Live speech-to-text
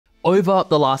Over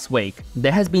the last week,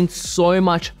 there has been so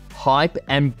much hype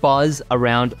and buzz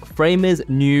around Figma's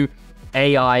new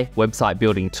AI website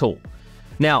building tool.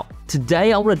 Now,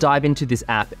 today I want to dive into this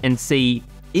app and see,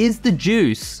 is the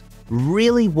juice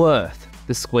really worth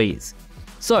the squeeze?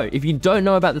 So if you don't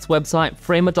know about this website,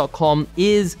 Figma.com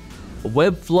is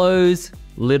Webflow's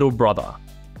little brother,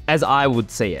 as I would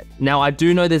see it. Now, I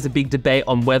do know there's a big debate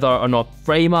on whether or not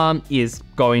Figma is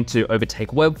going to overtake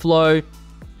Webflow.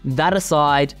 That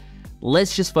aside,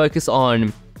 let's just focus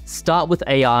on Start with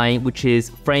AI, which is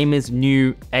Figma's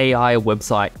new AI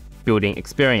website building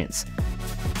experience.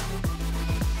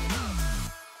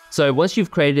 So once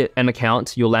you've created an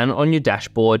account, you'll land on your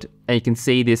dashboard and you can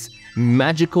see this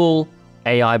magical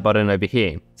AI button over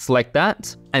here. Select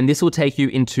that, and this will take you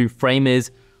into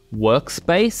Figma's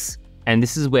workspace. And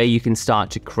this is where you can start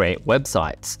to create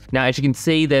websites. Now, as you can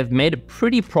see, they've made it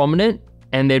pretty prominent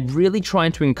and they're really trying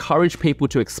to encourage people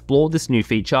to explore this new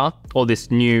feature or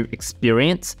this new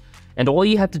experience. And all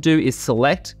you have to do is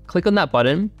click on that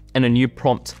button, and a new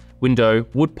prompt window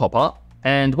would pop up.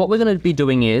 And what we're going to be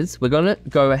doing is we're going to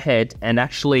go ahead and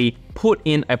actually put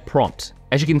in a prompt.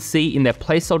 As you can see in their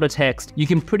placeholder text, you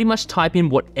can pretty much type in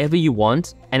whatever you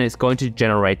want and it's going to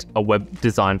generate a web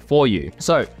design for you.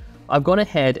 So I've gone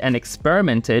ahead and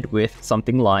experimented with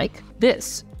something like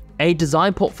this. A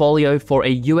design portfolio for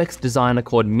a UX designer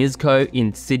called Mizco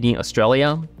in Sydney,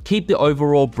 Australia. Keep the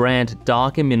overall brand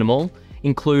dark and minimal.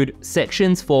 Include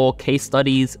sections for case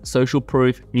studies, social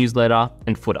proof, newsletter,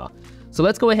 and footer. So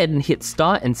let's go ahead and hit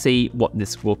start and see what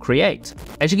this will create.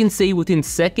 As you can see, within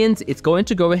seconds, it's going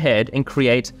to go ahead and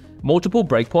create multiple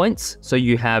breakpoints. So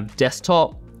you have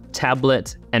desktop,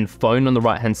 tablet, and phone on the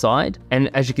right-hand side. And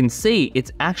as you can see,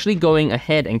 it's actually going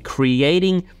ahead and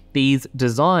creating these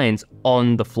designs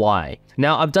on the fly.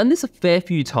 Now, I've done this a fair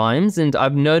few times and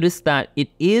I've noticed that it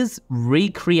is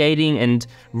recreating and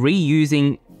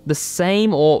reusing the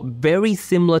same or very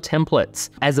similar templates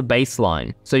as a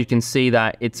baseline. So you can see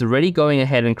that it's already going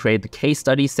ahead and create the case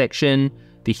study section,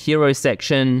 the hero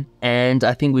section, and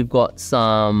I think we've got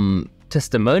some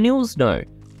testimonials. I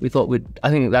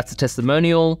think that's a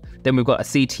testimonial. Then we've got a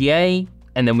CTA,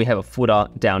 and then we have a footer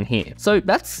down here. So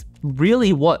that's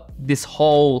really what this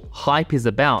whole hype is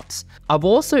about. I've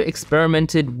also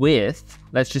experimented with,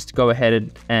 let's just go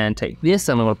ahead and take this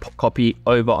and I'm going to copy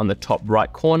over on the top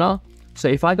right corner. So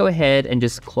if I go ahead and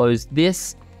just close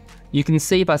this, you can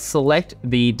see if I select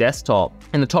the desktop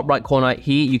in the top right corner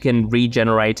here, you can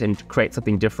regenerate and create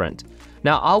something different.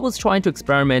 Now, I was trying to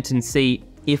experiment and see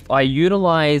if I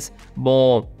utilize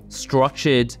more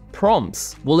structured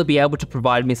prompts, will it be able to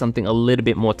provide me something a little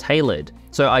bit more tailored?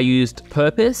 So I used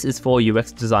purpose is for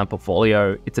UX design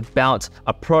portfolio. It's about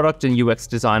a product and UX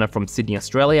designer from Sydney,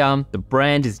 Australia. The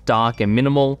brand is dark and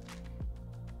minimal.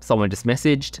 Someone just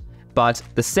messaged. But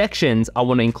the sections I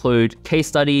want to include case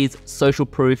studies, social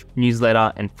proof,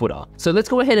 newsletter, and footer. So let's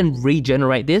go ahead and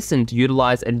regenerate this and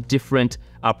utilize a different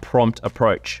prompt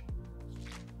approach.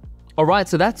 All right,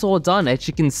 so that's all done. As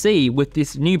you can see with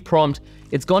this new prompt,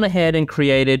 it's gone ahead and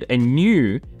created a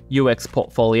new UX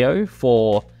portfolio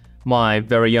for my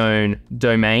very own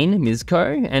domain,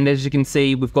 Mizco. And as you can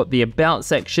see, we've got the about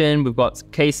section, we've got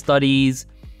case studies,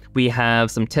 we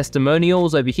have some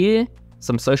testimonials over here,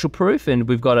 some social proof, and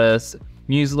we've got a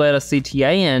newsletter,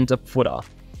 CTA, and a footer.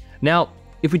 Now,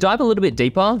 if we dive a little bit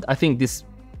deeper, I think this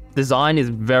design is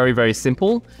very, very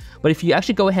simple. But if you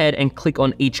actually go ahead and click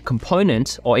on each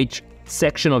component or each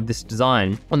section of this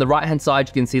design, on the right-hand side,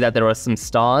 you can see that there are some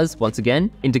stars, once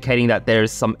again, indicating that there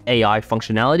is some AI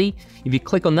functionality. If you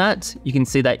click on that, you can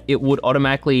see that it would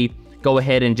automatically go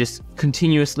ahead and just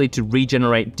continuously to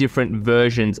regenerate different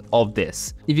versions of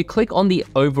this. If you click on the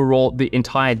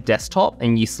entire desktop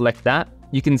and you select that,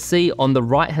 you can see on the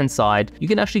right-hand side, you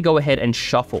can actually go ahead and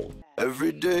shuffle.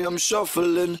 Every day I'm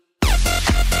shuffling.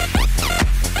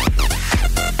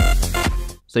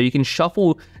 So you can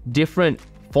shuffle different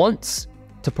fonts,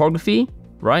 typography,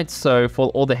 right? So for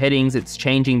all the headings, it's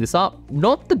changing this up.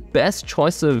 Not the best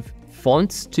choice of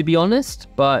fonts, to be honest,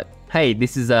 but hey,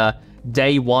 this is a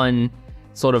day one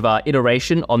sort of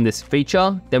iteration on this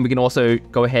feature. Then we can also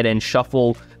go ahead and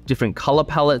shuffle different color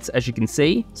palettes, as you can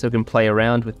see. So we can play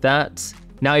around with that.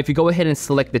 Now, if you go ahead and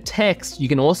select the text, you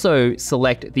can also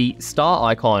select the star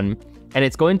icon, and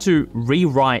it's going to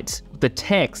rewrite the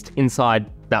text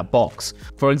inside that box.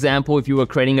 For example, if you were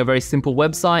creating a very simple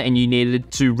website and you needed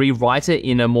to rewrite it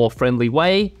in a more friendly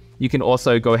way, you can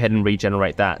also go ahead and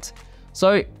regenerate that.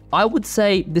 So I would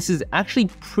say this is actually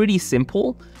pretty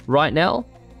simple right now.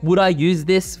 Would I use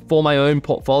this for my own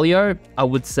portfolio? I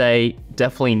would say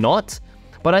definitely not.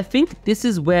 But I think this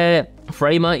is where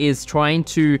Figma is trying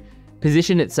to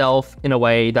position itself in a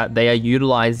way that they are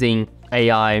utilizing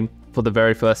AI for the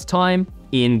very first time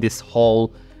in this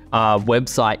whole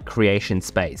website creation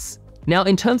space. Now,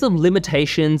 in terms of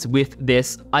limitations with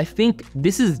this, I think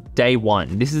this is day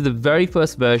one. This is the very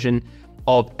first version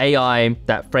of AI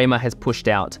that Figma has pushed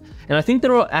out. And I think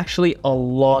there are actually a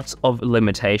lot of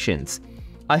limitations.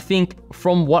 I think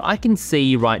from what I can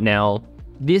see right now,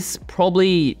 this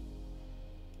probably,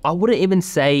 I wouldn't even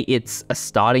say it's a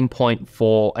starting point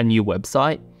for a new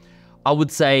website. I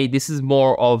would say this is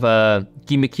more of a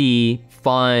gimmicky,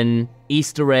 fun,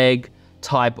 Easter egg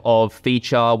type of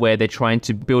feature where they're trying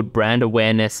to build brand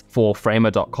awareness for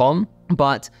Figma.com.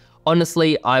 But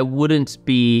honestly, I wouldn't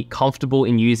be comfortable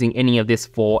in using any of this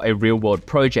for a real world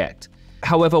project.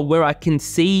 However, where I can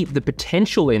see the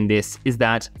potential in this is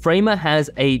that Figma has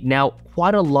now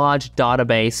quite a large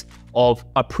database of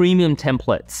premium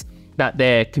templates that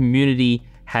their community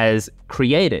has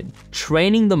created.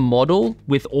 Training the model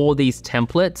with all these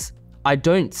templates, I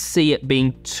don't see it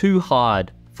being too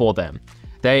hard for them.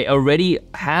 They already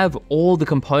have all the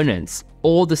components,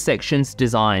 all the sections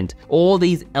designed, all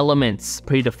these elements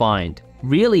predefined.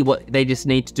 Really, what they just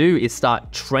need to do is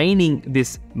start training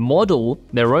this model,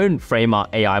 their own Figma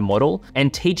AI model,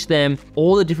 and teach them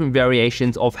all the different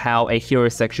variations of how a hero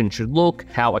section should look,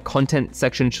 how a content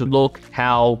section should look,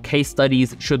 how case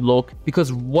studies should look.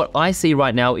 Because what I see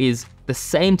right now is the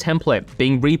same template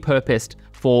being repurposed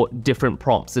for different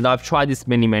prompts. And I've tried this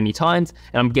many times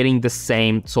and I'm getting the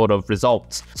same sort of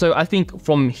results. So I think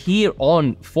from here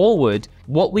on forward,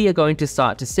 what we are going to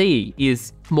start to see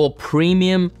is more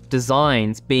premium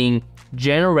designs being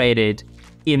generated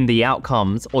in the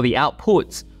outcomes or the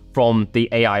outputs from the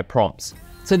AI prompts.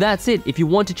 So that's it. If you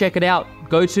want to check it out,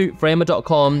 go to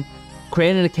Figma.com,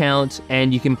 create an account,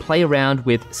 and you can play around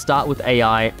with Start with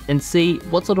AI and see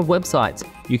what sort of websites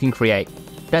you can create.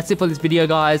 That's it for this video,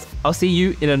 guys. I'll see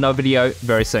you in another video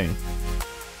very soon.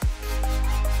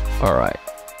 All right.